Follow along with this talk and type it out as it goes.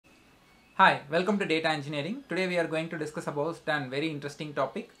Hi, welcome to Data Engineering. Today we are going to discuss about a very interesting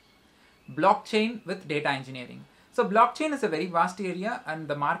topic, blockchain with data engineering. So blockchain is a very vast area and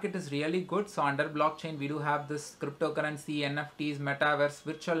the market is really good. So under blockchain we do have this cryptocurrency, NFTs, metaverse,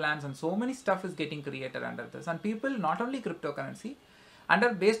 virtual lands, and so many stuff is getting created under this. And people, not only cryptocurrency,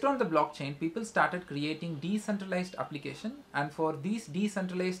 based on the blockchain, people started creating decentralized application, and for these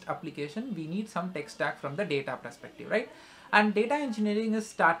decentralized application we need some tech stack from the data perspective, right? And data engineering has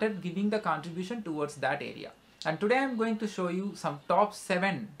started giving the contribution towards that area. And today I'm going to show you some top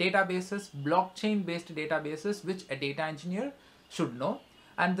 7 databases, blockchain based databases, which a data engineer should know.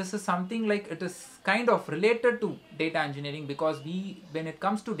 And this is something like it is kind of related to data engineering, because when it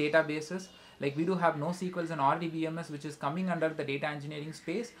comes to databases, like we do have NoSQL and RDBMS, which is coming under the data engineering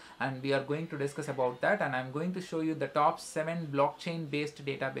space, and we are going to discuss about that. And I'm going to show you the top 7 blockchain based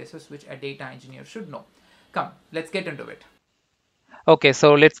databases which a data engineer should know. Come, let's get into it. Okay,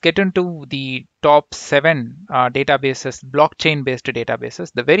 so let's get into the top 7 databases, blockchain-based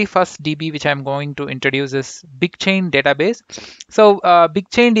databases. The very first DB which I'm going to introduce is BigChain database. So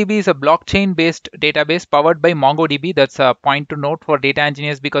BigchainDB is a blockchain-based database powered by MongoDB. That's a point to note for data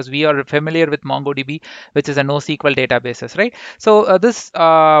engineers, because we are familiar with MongoDB, which is a NoSQL databases, right? So this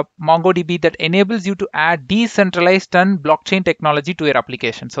MongoDB that enables you to add decentralized and blockchain technology to your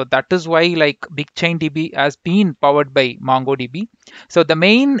application. So that is why like BigchainDB has been powered by MongoDB. So the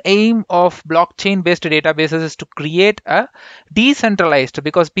main aim of blockchain based databases is to create a decentralized,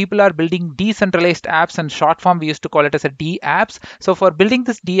 because people are building decentralized apps, and short form we used to call it as a D apps. So for building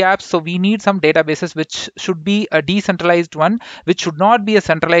this D apps, so we need some databases which should be a decentralized one, which should not be a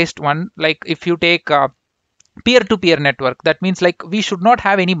centralized one. Like if you take peer-to-peer network, that means like we should not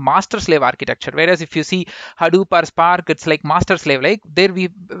have any master slave architecture. Whereas if you see Hadoop or Spark, it's like master slave, like there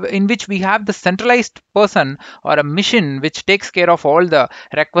in which we have the centralized person or a machine which takes care of all the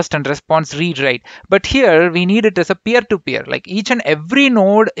request and response read write. But here we need it as a peer-to-peer, like each and every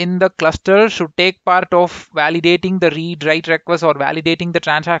node in the cluster should take part of validating the read write request or validating the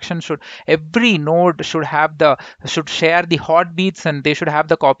transaction. Every node should share the heartbeats, and they should have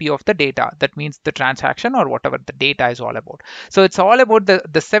the copy of the data, that means the transaction or whatever the data is all about. So it's all about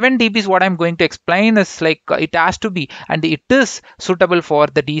the 7 DBs. What I'm going to explain is like it has to be, and it is suitable for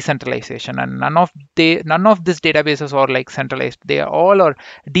the decentralization, and none of these databases are like centralized. They are all are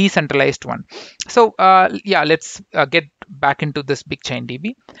decentralized one. So yeah, let's get back into this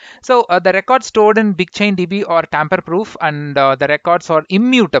BigchainDB. So the records stored in BigchainDB are tamper proof, and the records are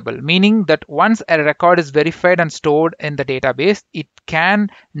immutable, meaning that once a record is verified and stored in the database, it can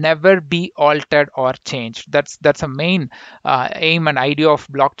never be altered or changed. That's a main aim and idea of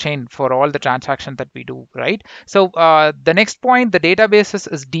blockchain for all the transactions that we do, right? So the next point, the database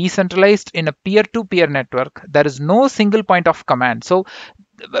is decentralized in a peer-to-peer network. There is no single point of command. So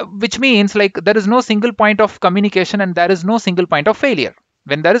which means like there is no single point of communication, and there is no single point of failure.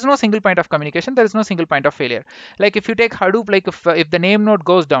 When there is no single point of communication, there is no single point of failure. Like if you take Hadoop, like if the name node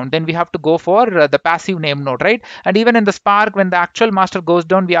goes down, then we have to go for the passive name node, right? And even in the Spark, when the actual master goes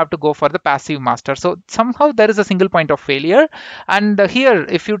down, we have to go for the passive master. So somehow there is a single point of failure. And here,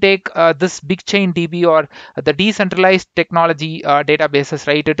 if you take this BigchainDB or the decentralized technology databases,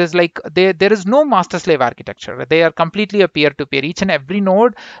 right? It is like there is no master slave architecture. They are completely a peer-to-peer. Each and every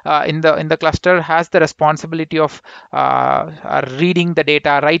node in the cluster has the responsibility of reading the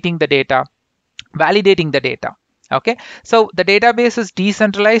data, writing the data, validating the data. Okay, so the database is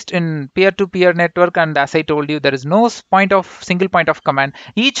decentralized in peer-to-peer network, and as I told you, there is no single point of command.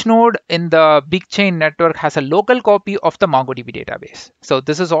 Each node in the BigChain network has a local copy of the MongoDB database. So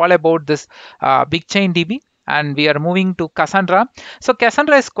this is all about this BigchainDB. And we are moving to Cassandra. So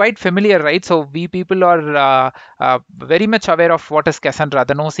Cassandra is quite familiar, right? So we people are very much aware of what is Cassandra,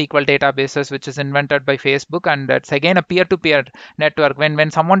 the NoSQL databases, which is invented by Facebook, and it's again a peer-to-peer network.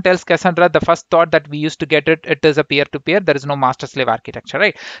 When someone tells Cassandra, the first thought that we used to get it is a peer-to-peer. There is no master-slave architecture,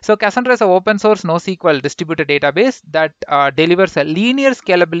 right? So Cassandra is an open-source NoSQL distributed database that delivers a linear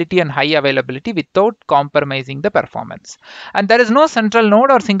scalability and high availability without compromising the performance. And there is no central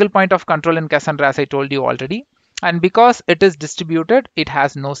node or single point of control in Cassandra, as I told you already. And because it is distributed, it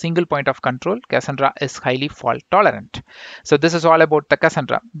has no single point of control. Cassandra is highly fault tolerant. So this is all about the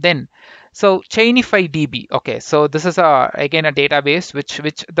Cassandra. Then, so ChainifyDB. Okay, so this is again a database which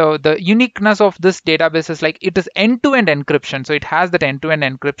the uniqueness of this database is like it is end-to-end encryption. So it has that end-to-end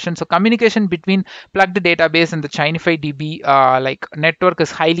encryption. So communication between plugged database and the ChainifyDB like network is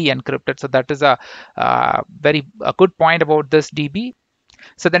highly encrypted. So that is a very good point about this DB.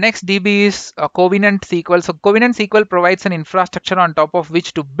 So the next DB is Covenant SQL. So Covenant SQL provides an infrastructure on top of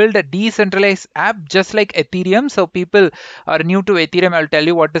which to build a decentralized app just like Ethereum. So people are new to Ethereum. I'll tell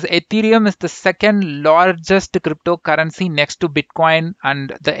you what is Ethereum is the second largest cryptocurrency next to Bitcoin, and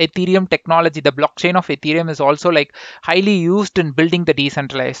the Ethereum technology, the blockchain of Ethereum is also like highly used in building the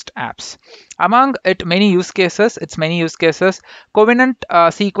decentralized apps. Among many use cases, Covenant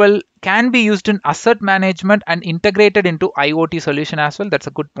SQL can be used in asset management and integrated into IoT solution as well. That's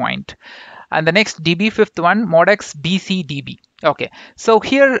a good point. And the next DB, fifth one, Modex BCDB. Okay, so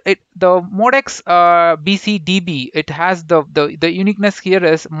here the Modex BCDB, it has the uniqueness here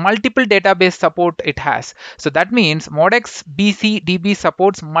is multiple database support it has. So that means Modex BCDB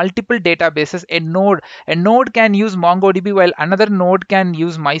supports multiple databases. A node can use MongoDB while another node can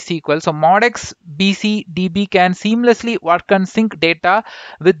use MySQL. So Modex BCDB can seamlessly work and sync data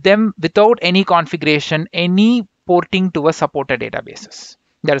with them without any configuration, any porting to a supported databases.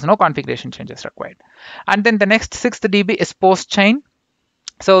 There is no configuration changes required. And then the next 6th DB is PostChain.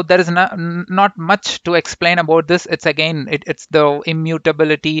 So there is not much to explain about this. It's again, it's the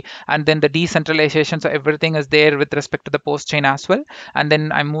immutability and then the decentralization. So everything is there with respect to the PostChain as well. And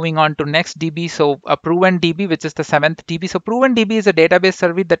then I'm moving on to next DB. So a Proven DB, which is the 7th DB. So Proven DB is a database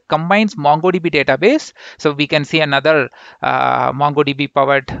service that combines MongoDB database. So we can see another MongoDB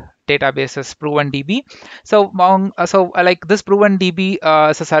powered databases, Proven DB. So like this Proven DB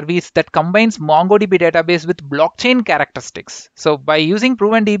is a service that combines MongoDB database with blockchain characteristics. So by using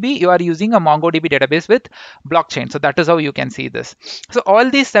Proven DB, you are using a MongoDB database with blockchain. So that is how you can see this. So all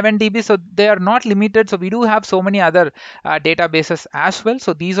these 7 DB, so they are not limited. So we do have so many other databases as well.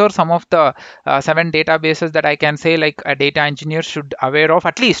 So these are some of the 7 databases that I can say like a data engineer should aware of.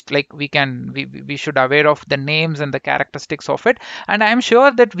 At least like we should aware of the names and the characteristics of it. And I am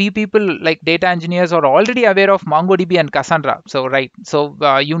sure that we people like data engineers are already aware of MongoDB and Cassandra. So right, so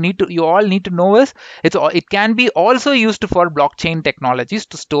you all need to know is it can be also used for blockchain technologies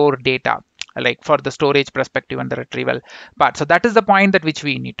to store data, like for the storage perspective and the retrieval part. So that is the point that which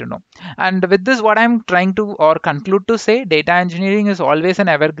we need to know. And with this, what I'm trying to or conclude to say, data engineering is always an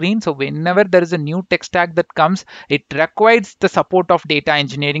evergreen. So whenever there is a new tech stack that comes, it requires the support of data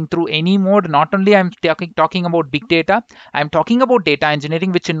engineering through any mode. Not only I'm talking about big data, I'm talking about data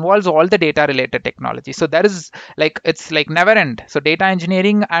engineering, which involves all the data related technology. So there is like, it's like never end. So data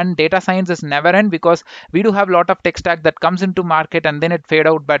engineering and data science is never end, because we do have a lot of tech stack that comes into market and then it fade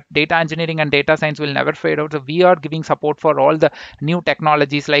out, but data engineering and data science will never fade out. So we are giving support for all the new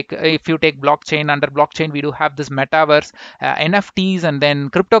technologies. Like if you take blockchain, under blockchain we do have this metaverse, NFTs, and then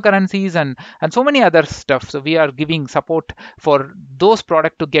cryptocurrencies and so many other stuff. So we are giving support for those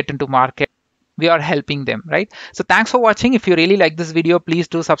products to get into market. We are helping them, right? So thanks for watching. If you really like this video, please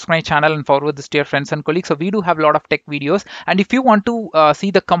do subscribe channel and forward this to your friends and colleagues. So we do have a lot of tech videos, and if you want to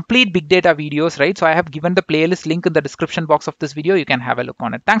see the complete big data videos, right, so I have given the playlist link in the description box of this video. You can have a look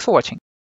on it. Thanks for watching.